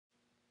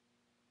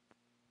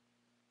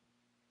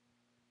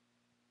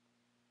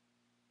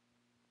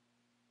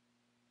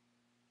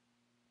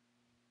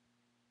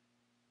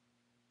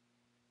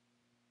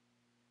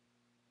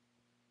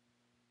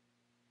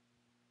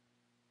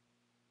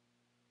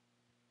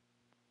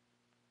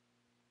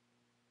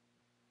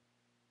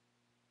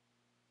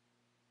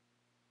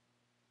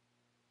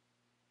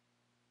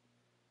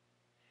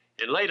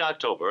In late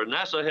October,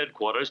 NASA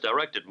headquarters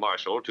directed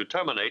Marshall to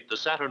terminate the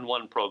Saturn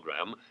I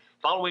program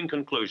following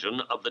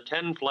conclusion of the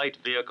 10-flight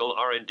vehicle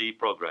R&D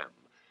program.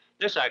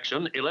 This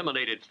action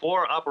eliminated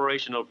 4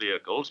 operational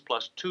vehicles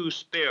plus 2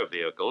 spare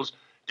vehicles,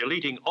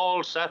 deleting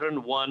all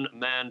Saturn I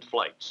manned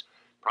flights.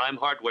 Prime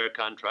hardware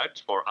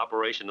contracts for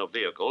operational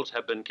vehicles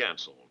have been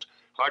canceled.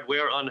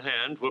 Hardware on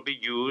hand will be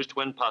used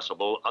when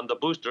possible on the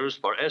boosters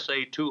for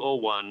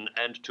SA-201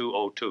 and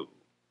 202.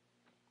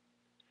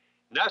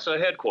 NASA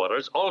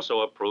headquarters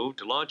also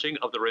approved launching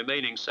of the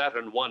remaining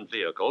Saturn I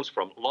vehicles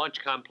from Launch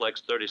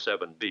Complex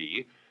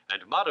 37B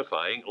and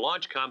modifying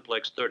Launch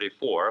Complex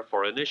 34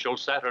 for initial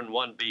Saturn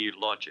 1B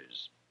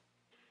launches.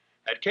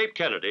 At Cape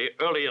Kennedy,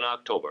 early in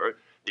October,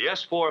 the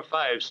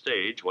S-45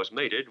 stage was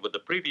mated with the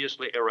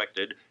previously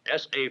erected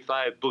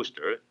SA-5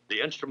 booster,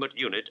 the instrument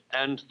unit,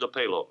 and the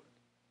payload.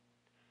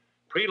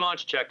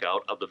 Pre-launch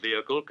checkout of the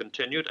vehicle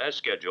continued as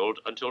scheduled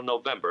until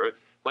November,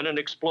 when an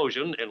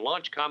explosion in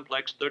Launch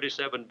Complex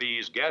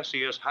 37B's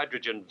gaseous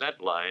hydrogen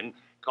vent line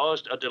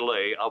caused a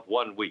delay of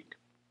 1 week.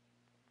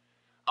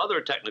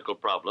 Other technical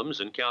problems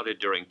encountered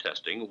during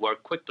testing were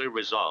quickly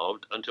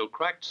resolved until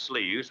cracked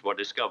sleeves were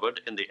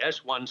discovered in the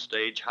S1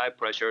 stage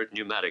high-pressure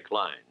pneumatic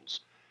lines.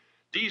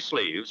 These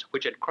sleeves,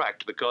 which had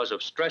cracked because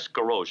of stress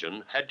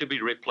corrosion, had to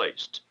be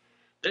replaced.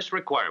 This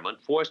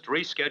requirement forced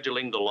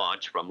rescheduling the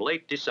launch from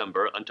late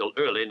December until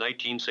early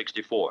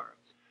 1964.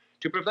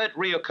 To prevent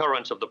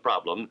reoccurrence of the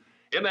problem,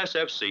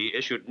 MSFC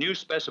issued new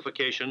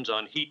specifications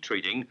on heat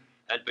treating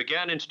and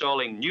began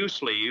installing new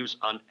sleeves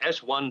on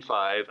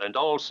S-15 and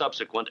all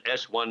subsequent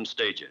S1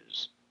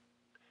 stages.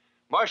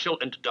 Marshall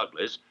and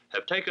Douglas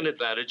have taken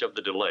advantage of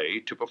the delay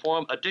to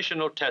perform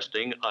additional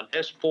testing on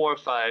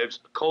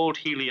S-45's cold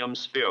helium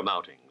sphere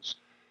mountings.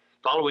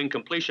 Following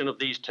completion of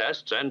these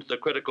tests and the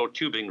critical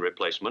tubing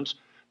replacements,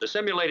 the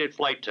simulated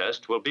flight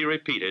test will be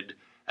repeated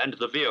and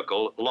the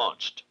vehicle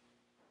launched.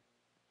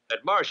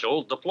 At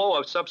Marshall, the flow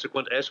of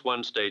subsequent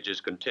S1 stages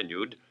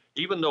continued,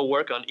 even though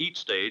work on each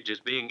stage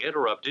is being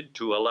interrupted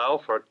to allow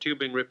for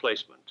tubing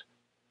replacement.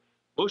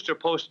 Booster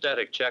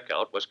post-static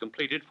checkout was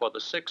completed for the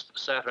 6th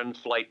Saturn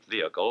flight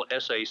vehicle,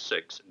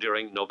 SA-6,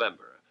 during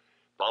November.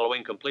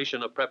 Following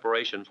completion of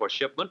preparation for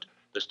shipment,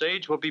 the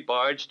stage will be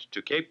barged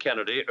to Cape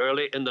Kennedy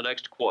early in the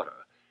next quarter.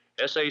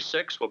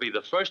 SA-6 will be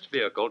the first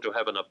vehicle to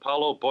have an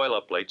Apollo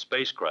boilerplate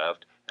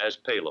spacecraft as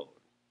payload.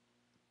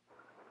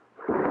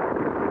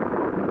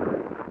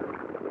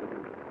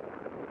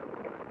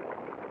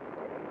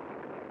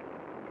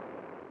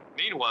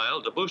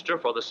 Meanwhile, the booster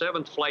for the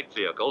 7th flight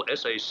vehicle,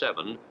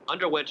 SA-7,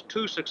 underwent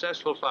 2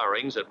 successful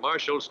firings at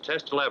Marshall's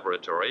test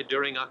laboratory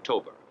during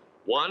October,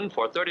 one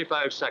for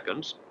 35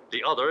 seconds,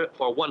 the other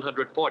for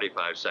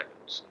 145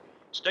 seconds.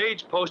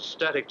 Stage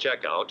post-static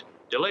checkout,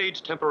 delayed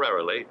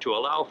temporarily to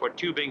allow for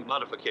tubing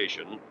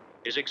modification,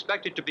 is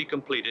expected to be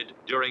completed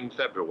during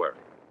February.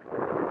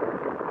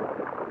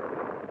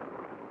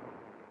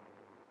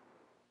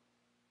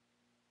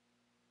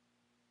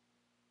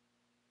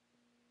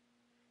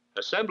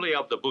 Assembly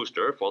of the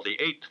booster for the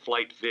 8th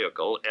flight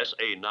vehicle,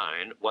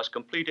 SA-9, was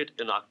completed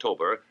in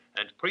October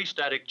and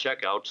pre-static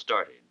checkout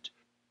started.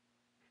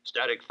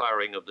 Static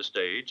firing of the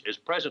stage is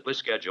presently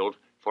scheduled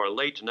for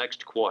late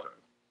next quarter.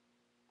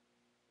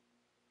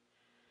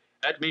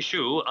 At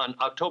Michoud on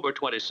October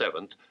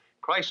 27th,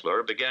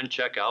 Chrysler began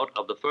checkout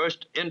of the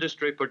first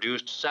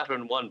industry-produced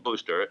Saturn I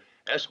booster,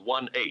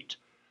 S-18.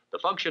 The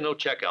functional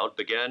checkout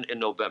began in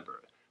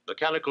November.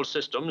 Mechanical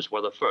systems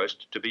were the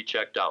first to be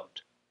checked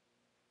out.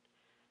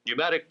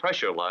 Pneumatic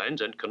pressure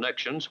lines and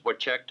connections were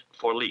checked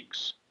for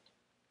leaks.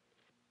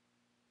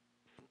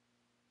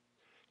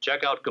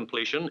 Checkout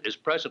completion is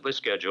presently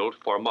scheduled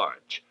for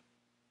March.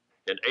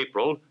 In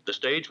April, the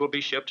stage will be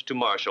shipped to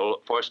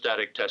Marshall for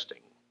static testing.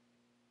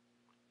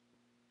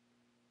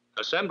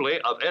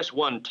 Assembly of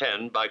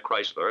S-110 by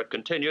Chrysler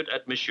continued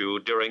at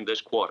Michoud during this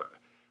quarter.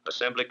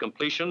 Assembly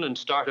completion and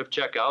start of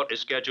checkout is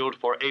scheduled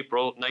for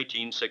April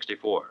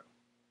 1964.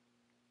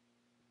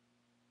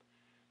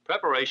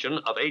 Preparation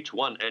of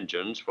H-1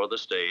 engines for the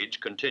stage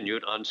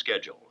continued on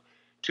schedule.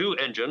 2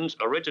 engines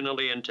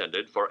originally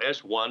intended for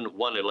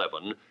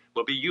S-1-111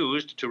 will be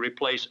used to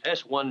replace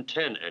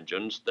S-110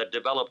 engines that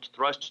developed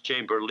thrust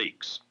chamber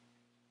leaks.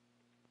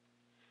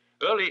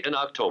 Early in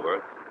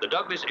October, the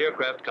Douglas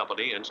Aircraft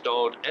Company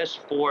installed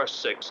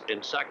S-46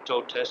 in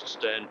SACTO Test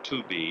Stand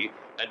 2B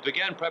and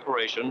began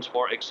preparations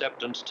for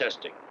acceptance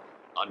testing.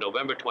 On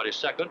November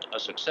 22nd, a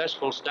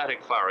successful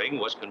static firing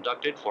was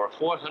conducted for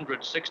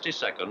 460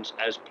 seconds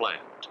as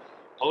planned.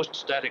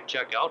 Post-static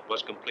checkout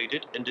was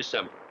completed in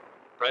December.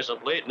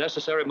 Presently,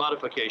 necessary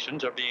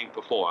modifications are being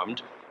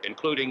performed,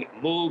 including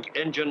Moog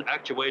engine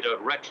actuator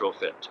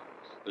retrofit.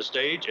 The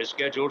stage is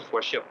scheduled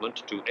for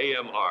shipment to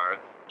AMR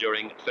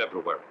during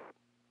February.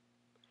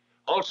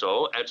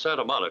 Also, at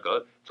Santa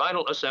Monica,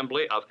 final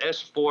assembly of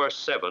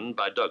S-47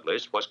 by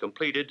Douglas was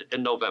completed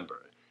in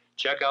November.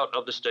 Checkout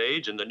of the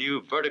stage in the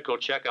new vertical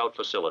checkout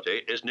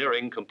facility is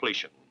nearing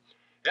completion.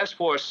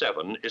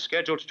 S-47 is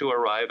scheduled to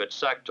arrive at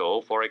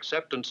SACTO for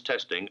acceptance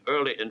testing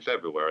early in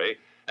February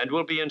and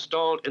will be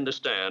installed in the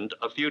stand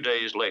a few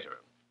days later.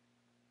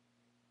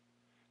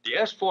 The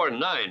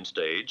S49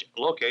 stage,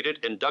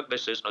 located in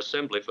Douglas's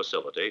assembly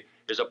facility,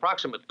 is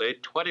approximately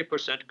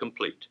 20%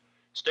 complete.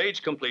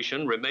 Stage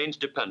completion remains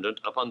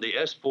dependent upon the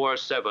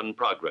S47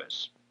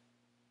 progress.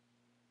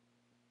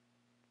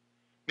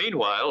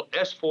 Meanwhile,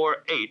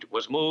 S48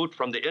 was moved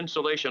from the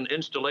insulation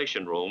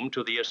installation room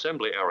to the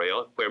assembly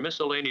area where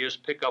miscellaneous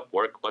pickup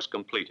work was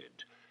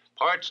completed.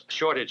 Parts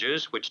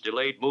shortages which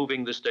delayed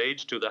moving the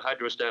stage to the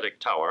hydrostatic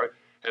tower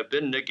have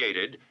been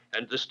negated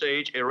and the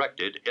stage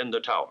erected in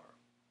the tower.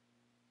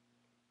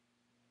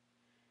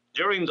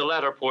 During the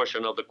latter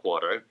portion of the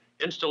quarter,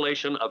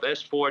 installation of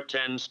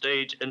S410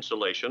 stage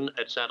insulation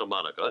at Santa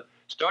Monica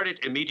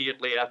started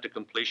immediately after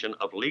completion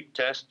of leak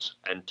tests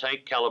and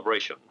tank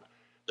calibration.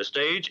 The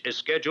stage is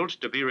scheduled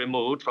to be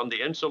removed from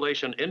the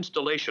insulation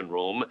installation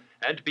room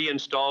and be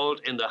installed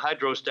in the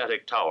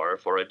hydrostatic tower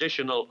for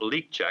additional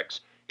leak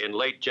checks in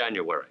late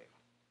January.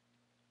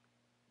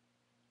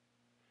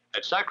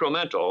 At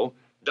Sacramento,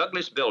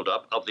 Douglas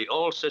buildup of the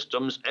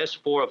all-systems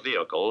S4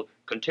 vehicle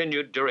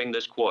continued during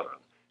this quarter.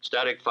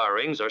 Static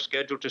firings are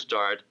scheduled to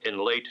start in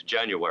late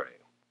January.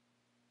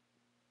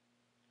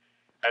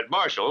 At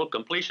Marshall,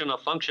 completion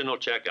of functional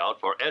checkout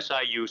for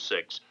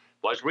SIU-6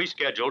 was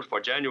rescheduled for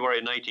January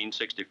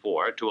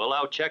 1964 to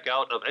allow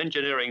checkout of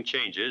engineering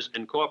changes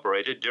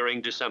incorporated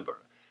during December.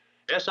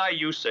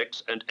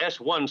 SIU-6 and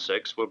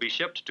S-16 will be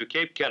shipped to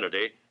Cape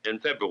Kennedy in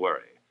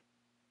February.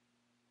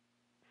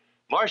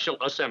 Marshall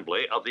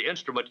assembly of the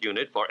instrument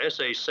unit for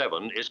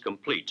SA-7 is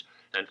complete,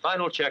 and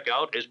final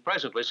checkout is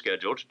presently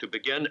scheduled to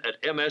begin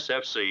at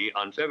MSFC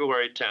on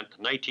February 10,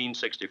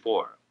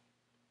 1964.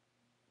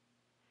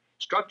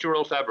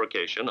 Structural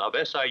fabrication of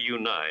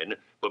SIU-9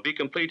 will be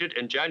completed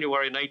in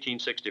January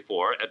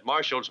 1964 at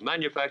Marshall's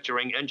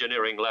Manufacturing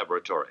Engineering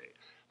Laboratory.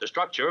 The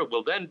structure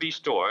will then be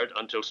stored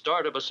until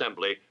start of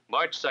assembly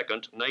March 2,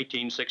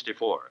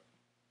 1964.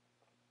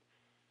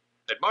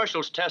 At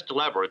Marshall's test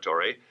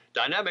laboratory,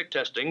 dynamic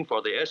testing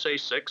for the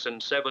SA-6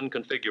 and 7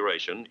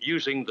 configuration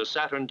using the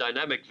Saturn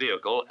dynamic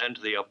vehicle and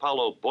the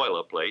Apollo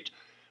boilerplate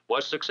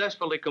was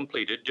successfully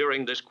completed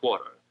during this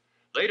quarter.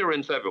 Later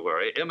in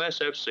February,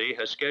 MSFC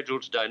has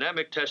scheduled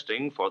dynamic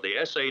testing for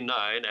the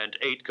SA-9 and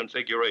 8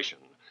 configuration.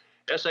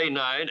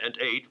 SA-9 and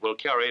 8 will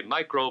carry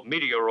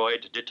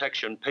micrometeoroid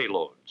detection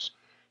payloads.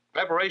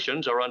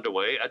 Preparations are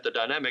underway at the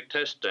dynamic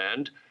test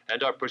stand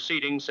and are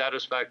proceeding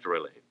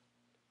satisfactorily.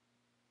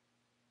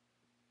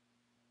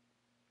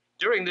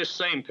 During this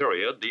same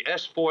period, the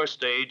S4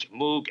 stage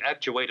Moog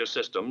actuator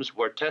systems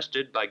were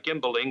tested by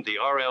gimbaling the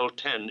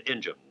RL-10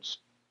 engines.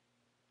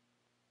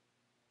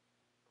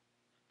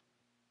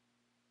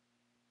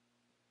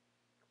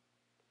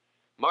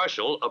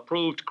 Marshall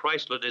approved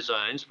Chrysler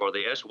designs for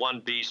the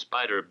S1B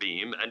Spider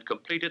beam and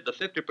completed the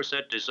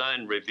 50%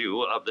 design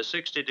review of the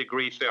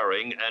 60-degree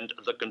fairing and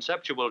the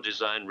conceptual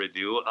design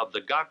review of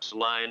the GOX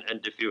line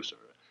and diffuser.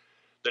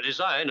 The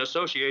design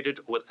associated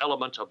with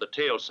elements of the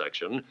tail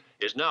section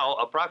is now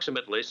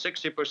approximately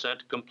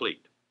 60%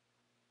 complete.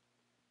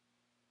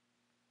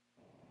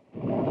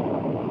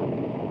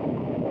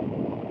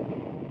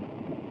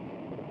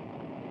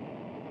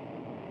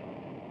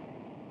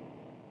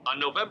 On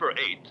November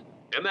 8th,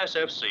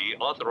 MSFC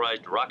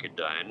authorized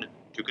Rocketdyne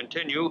to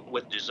continue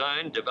with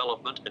design,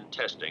 development, and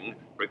testing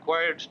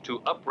required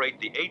to uprate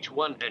the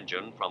H-1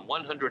 engine from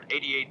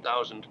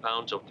 188,000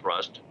 pounds of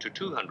thrust to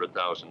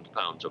 200,000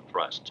 pounds of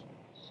thrust.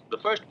 The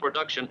first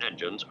production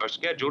engines are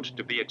scheduled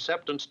to be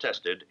acceptance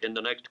tested in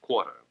the next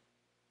quarter.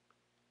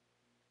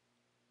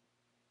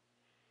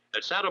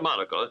 At Santa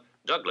Monica,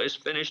 Douglas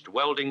finished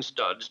welding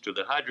studs to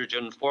the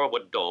hydrogen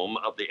forward dome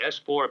of the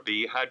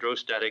S4B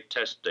hydrostatic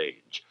test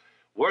stage.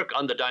 Work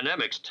on the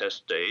dynamics test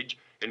stage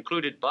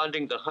included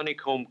bonding the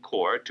honeycomb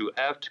core to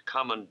aft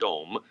common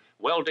dome,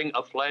 welding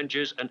of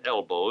flanges and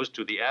elbows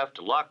to the aft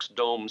LOX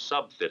dome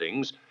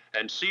subfittings,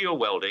 and seal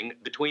welding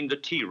between the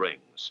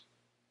T-rings.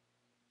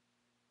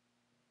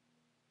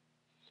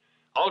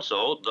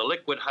 Also, the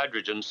liquid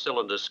hydrogen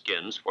cylinder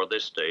skins for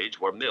this stage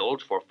were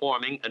milled for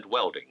forming and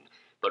welding,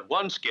 but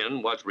one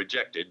skin was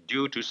rejected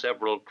due to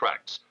several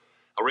cracks.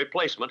 A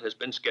replacement has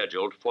been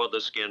scheduled for the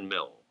skin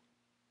mill.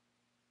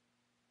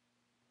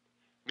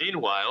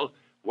 Meanwhile,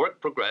 work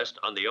progressed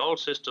on the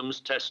all-systems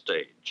test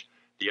stage.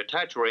 The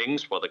attach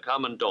rings for the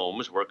common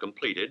domes were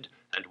completed,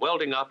 and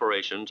welding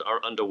operations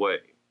are underway.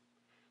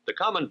 The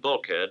common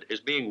bulkhead is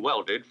being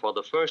welded for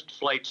the first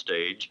flight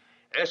stage,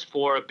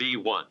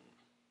 S4B1.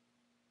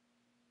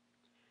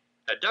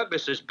 At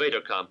Douglas's Beta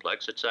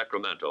Complex at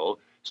Sacramento,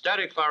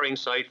 static firing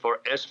site for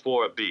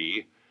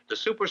S4B, the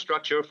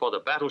superstructure for the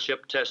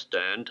battleship test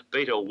stand,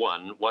 Beta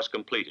 1, was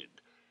completed.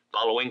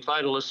 Following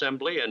final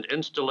assembly and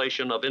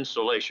installation of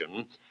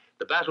insulation,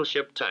 the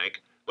battleship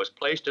tank was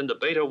placed in the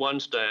Beta 1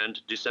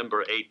 stand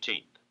December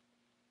 18th.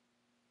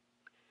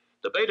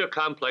 The Beta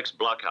Complex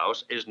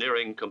blockhouse is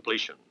nearing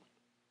completion.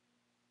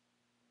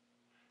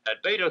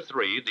 At Beta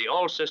 3, the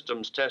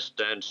all-systems test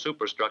stand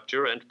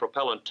superstructure and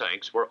propellant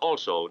tanks were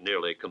also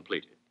nearly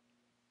completed.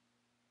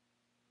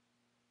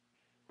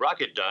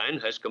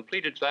 Rocketdyne has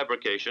completed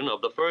fabrication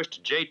of the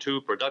first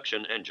J2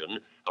 production engine,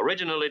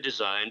 originally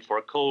designed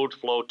for cold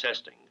flow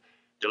testing.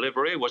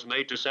 Delivery was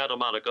made to Santa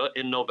Monica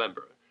in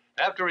November.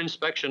 After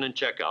inspection and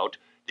checkout,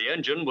 the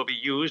engine will be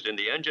used in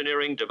the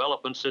Engineering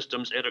Development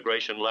Systems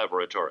Integration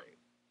Laboratory.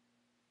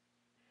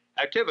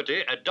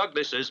 Activity at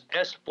Douglas's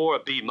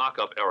S4B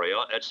mock-up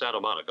area at Santa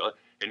Monica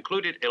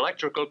included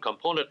electrical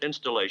component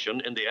installation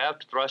in the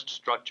aft thrust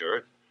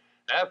structure,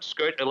 aft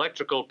skirt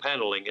electrical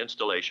paneling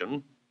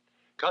installation,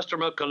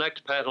 Customer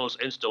Connect Panels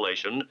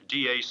installation,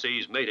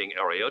 DAC's mating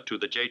area to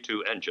the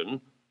J2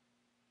 engine,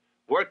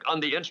 work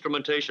on the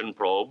instrumentation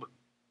probe,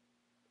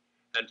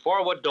 and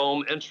forward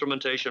dome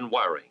instrumentation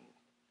wiring.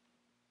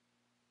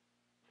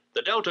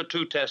 The Delta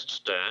II test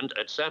stand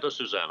at Santa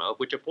Susana,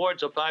 which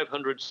affords a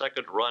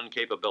 500-second run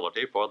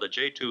capability for the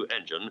J2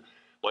 engine,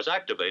 was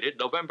activated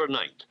November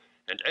 9th,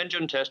 and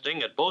engine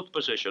testing at both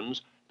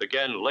positions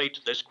began late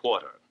this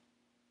quarter.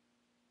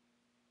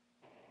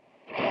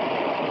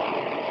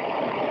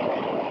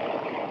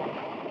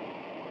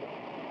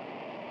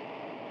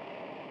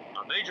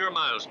 A major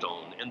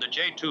milestone in the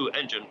J2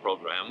 engine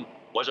program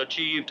was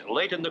achieved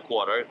late in the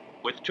quarter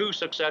with 2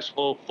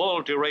 successful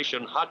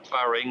full-duration hot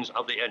firings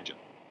of the engine.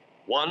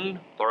 One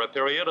for a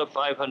period of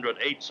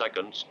 508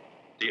 seconds,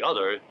 the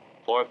other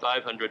for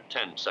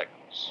 510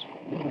 seconds.